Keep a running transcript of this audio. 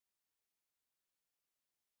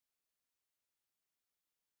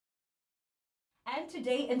And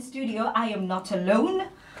today in studio, I am not alone.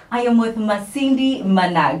 I am with Masindi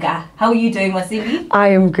Managa. How are you doing, Masindi? I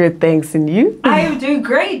am good, thanks. And you? I am doing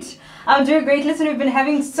great. I'm doing great. Listen, we've been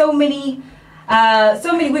having we've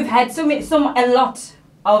had a lot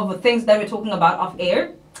of things that we're talking about off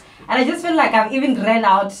air. And I just feel like I've even ran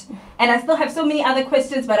out. And I still have so many other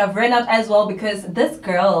questions, but I've ran out as well because this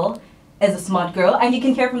girl is a smart girl. And you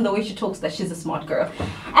can hear from the way she talks that she's a smart girl.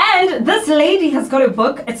 And this lady has got a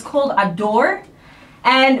book. It's called Ardour.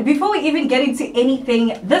 And before we even get into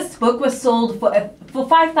anything, this book was sold for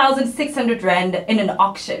 5,600 Rand in an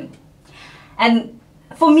auction. And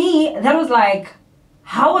for me, that was like,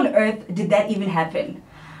 how on earth did that even happen?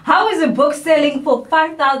 How is a book selling for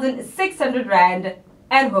 5,600 Rand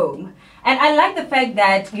at home? And I like the fact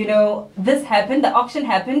that, this happened, the auction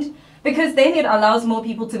happened, because then it allows more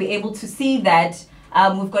people to be able to see that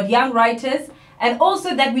we've got young writers, and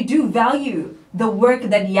also that we do value the work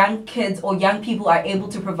that young kids or young people are able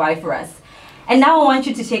to provide for us. And now I want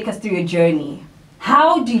you to take us through your journey.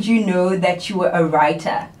 How did you know that you were a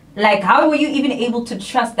writer? Like, how were you even able to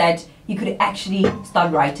trust that you could actually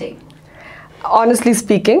start writing? Honestly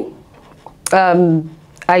speaking,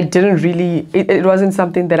 I didn't really, it wasn't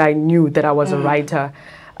something that I knew that I was a writer.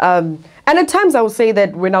 And at times I would say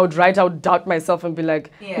that when I would write, I would doubt myself and be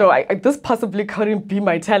like, no, this possibly couldn't be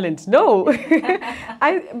my talent. No.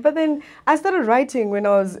 But then I started writing when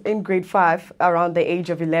I was in grade 5, around the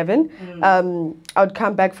age of 11. I would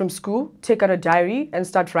come back from school, take out a diary and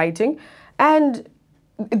start writing. And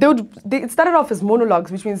it started off as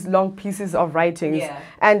monologues, which means long pieces of writings.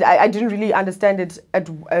 And I didn't really understand it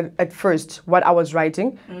at first, what I was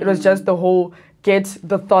writing. It was just the whole get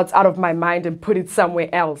the thoughts out of my mind and put it somewhere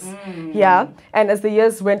else. And as the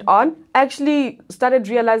years went on, I actually started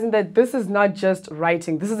realizing that this is not just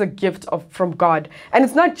writing. This is a gift from God. And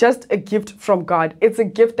it's not just a gift from God. It's a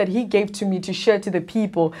gift that He gave to me to share to the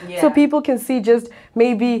people. So people can see just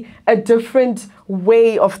maybe a different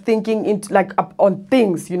way of thinking on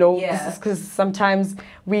things, because sometimes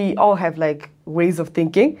we all have ways of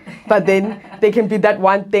thinking, but then there can be that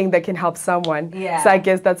one thing that can help someone. So I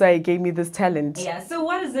guess that's why it gave me this talent. So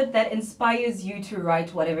what is it that inspires you to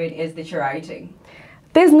write whatever it is that you're writing?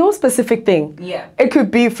 There's no specific thing. It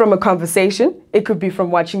could be from a conversation. It could be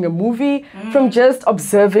from watching a movie, from just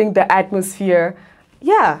observing the atmosphere.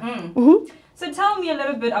 So tell me a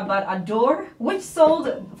little bit about Ardour, which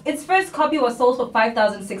its first copy was sold for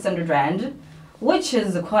 5,600 Rand, which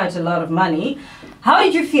is quite a lot of money. How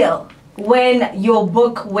did you feel when your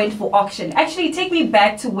book went for auction? Actually, take me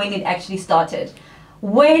back to when it actually started.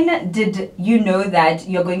 When did you know that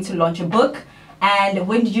you're going to launch a book? And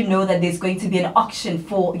when did you know that there's going to be an auction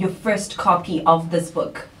for your first copy of this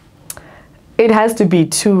book? It has to be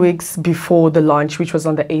 2 weeks before the launch, which was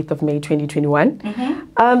on the 8th of May, 2021.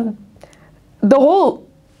 The whole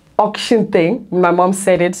auction thing, my mom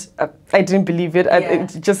said it, I didn't believe it.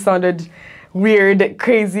 It just sounded weird,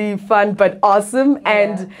 crazy, fun, but awesome.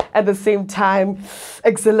 And at the same time,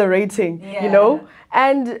 exhilarating,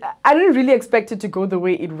 And I didn't really expect it to go the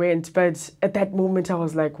way it went, but at that moment I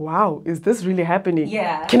was like, wow, is this really happening?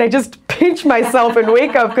 Can I just pinch myself and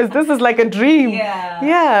wake up? Because this is like a dream.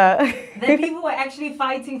 Then people were actually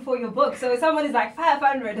fighting for your book. So someone is like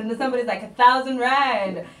 500 and then somebody is like 1,000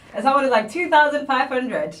 Rand. And someone is like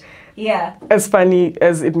 2,500. As funny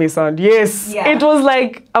as it may sound, it was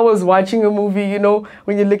like I was watching a movie,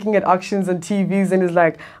 when you're looking at auctions on TVs and it's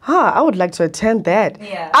like, I would like to attend that.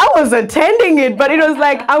 I was attending it, but it was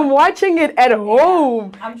like I'm watching it at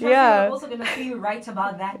home. I'm sure we're also going to see you write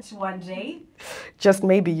about that one day. Just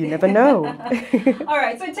maybe, you never know. All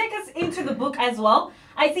right, so take us into the book as well.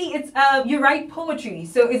 I see it's you write poetry.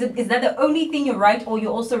 So is that the only thing you write, or you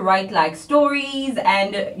also write like stories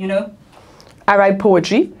and I write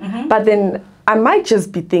poetry, but then I might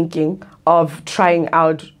just be thinking of trying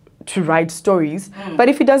out to write stories. But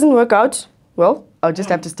if it doesn't work out, well, I'll just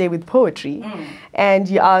have to stay with poetry. And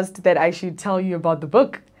you asked that I should tell you about the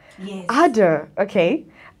book. Ardour, okay.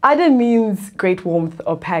 Ardour means great warmth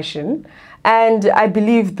or passion. And I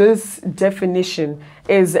believe this definition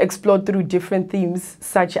is explored through different themes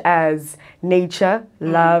such as nature,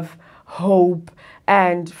 love, hope,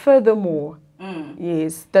 and furthermore.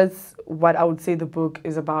 Yes, that's what I would say the book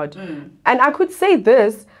is about. And I could say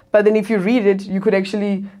this, but then if you read it, you could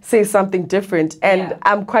actually say something different. And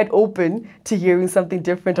I'm quite open to hearing something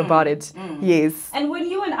different about it. Yes. And when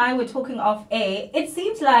you and I were talking off air, it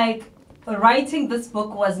seems like writing this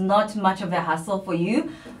book was not much of a hassle for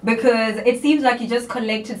you, because it seems like you just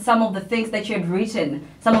collected some of the things that you had written,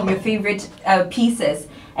 some of your favorite pieces,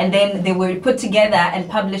 and then they were put together and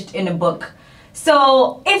published in a book.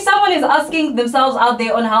 So if someone is asking themselves out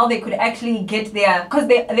there on how they could actually get there, because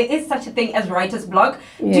there is such a thing as writer's block,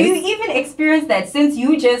 Yes. do you even experience that since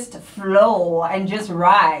you just flow and just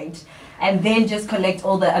write and then just collect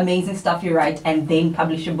all the amazing stuff you write and then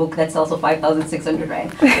publish a book that sells for 5,600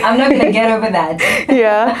 Rand? I'm not going to get over that.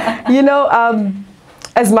 Yeah. You know,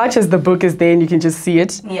 as much as the book is there and you can just see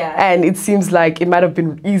it, Yeah. and it seems like it might have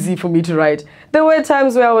been easy for me to write. There were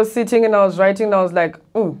times where I was sitting and I was writing and I was like,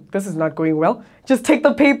 this is not going well. Just take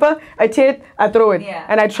the paper, I tear it, I throw it. Yeah.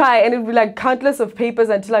 And I try, and it would be like countless of papers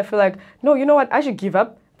until I feel like, no, you know what, I should give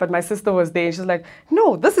up. But my sister was there and she's like,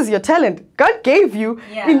 no, this is your talent. God gave you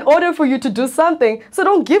Yeah. in order for you to do something. So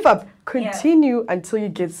don't give up. Continue until you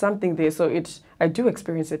get something there. So I do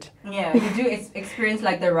experience it. Yeah, you do experience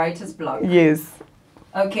like the writer's block. Yes.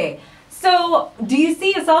 Okay. So, do you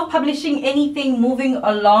see yourself publishing anything moving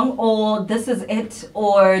along, or this is it?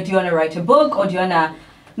 Or do you want to write a book, or do you want to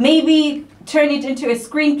maybe turn it into a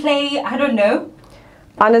screenplay? I don't know.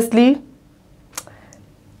 Honestly,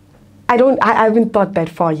 I haven't thought that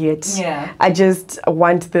far yet. Yeah. I just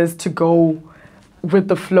want this to go with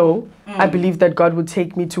the flow. I believe that God will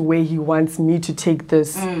take me to where He wants me to take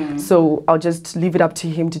this. So I'll just leave it up to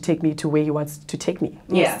Him to take me to where He wants to take me.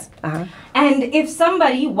 Yes. Uh-huh. And if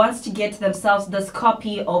somebody wants to get themselves this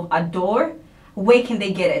copy of Ardour, where can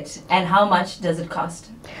they get it, and how much does it cost?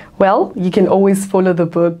 Well, you can always follow the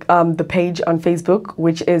book, the page on Facebook,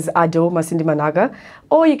 which is Ardour Masindi Managa,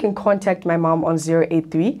 or you can contact my mom on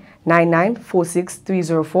 083 9946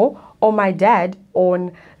 304, or my dad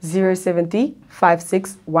on 070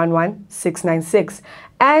 5611 696.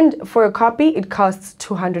 And for a copy, it costs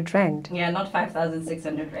 200 Rand. Yeah, not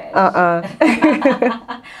 5,600 Rand.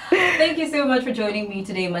 Thank you so much for joining me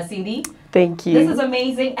today, Masindi. Thank you. This is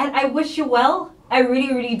amazing, and I wish you well. I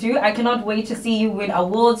really, really do. I cannot wait to see you win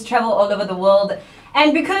awards, travel all over the world.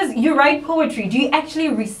 And because you write poetry, do you actually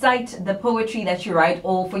recite the poetry that you write,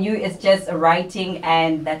 or for you it's just writing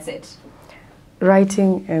and that's it?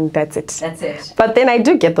 Writing and that's it. That's it. But then I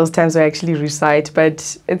do get those times where I actually recite,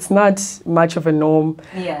 but it's not much of a norm.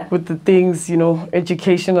 Yeah. With the things, you know,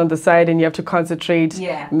 education on the side, and you have to concentrate.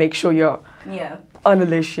 Yeah. Make sure you're on the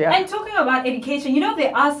list. Yeah. And talking about education, you know,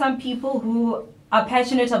 there are some people who are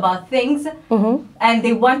passionate about things and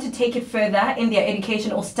they want to take it further in their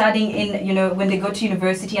education or studying in, you know, when they go to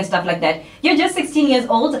university and stuff like that. You're just 16 years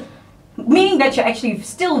old, meaning that you're actually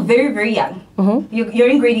still very, very young. You're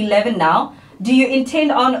in grade 11 now. Do you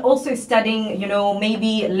intend on also studying, you know,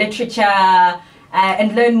 maybe literature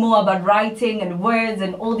and learn more about writing and words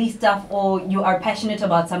and all these stuff, or you are passionate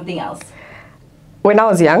about something else? When I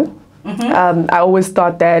was young, I always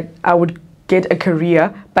thought that I would get a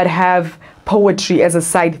career but have poetry as a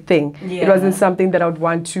side thing. It wasn't something that I would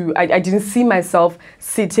want to, I didn't see myself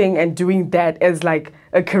sitting and doing that as like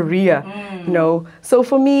a career, you know. So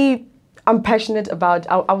for me, I'm passionate about,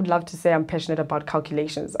 I would love to say I'm passionate about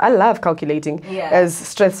calculations. I love calculating, as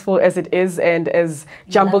stressful as it is and as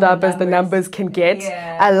jumbled up as the numbers can get.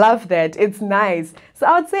 I love that. It's nice. So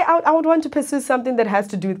I would say I would want to pursue something that has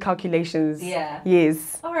to do with calculations.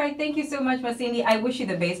 Yes. All right. Thank you so much, Masindi. I wish you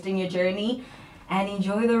the best in your journey and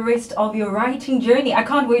enjoy the rest of your writing journey. I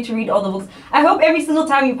can't wait to read all the books. I hope every single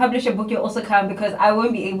time you publish a book, you'll also come, because I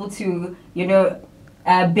won't be able to, you know,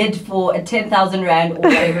 bid for a 10,000 Rand or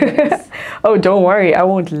whatever it is. Oh, don't worry. I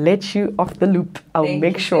won't let you off the loop. I'll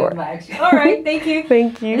make sure. Thank you so much. All right. Thank you.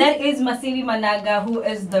 Thank you. That is Masindi Managa, who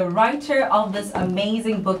is the writer of this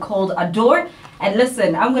amazing book called Ardour. And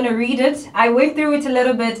listen, I'm going to read it. I went through it a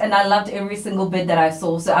little bit and I loved every single bit that I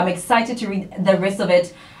saw. So I'm excited to read the rest of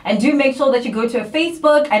it. And do make sure that you go to a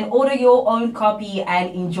Facebook and order your own copy and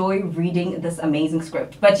enjoy reading this amazing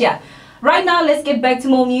script. But yeah, right now, let's get back to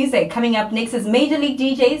more music. Coming up next is Major League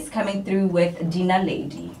DJs coming through with Dina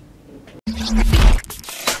Lady.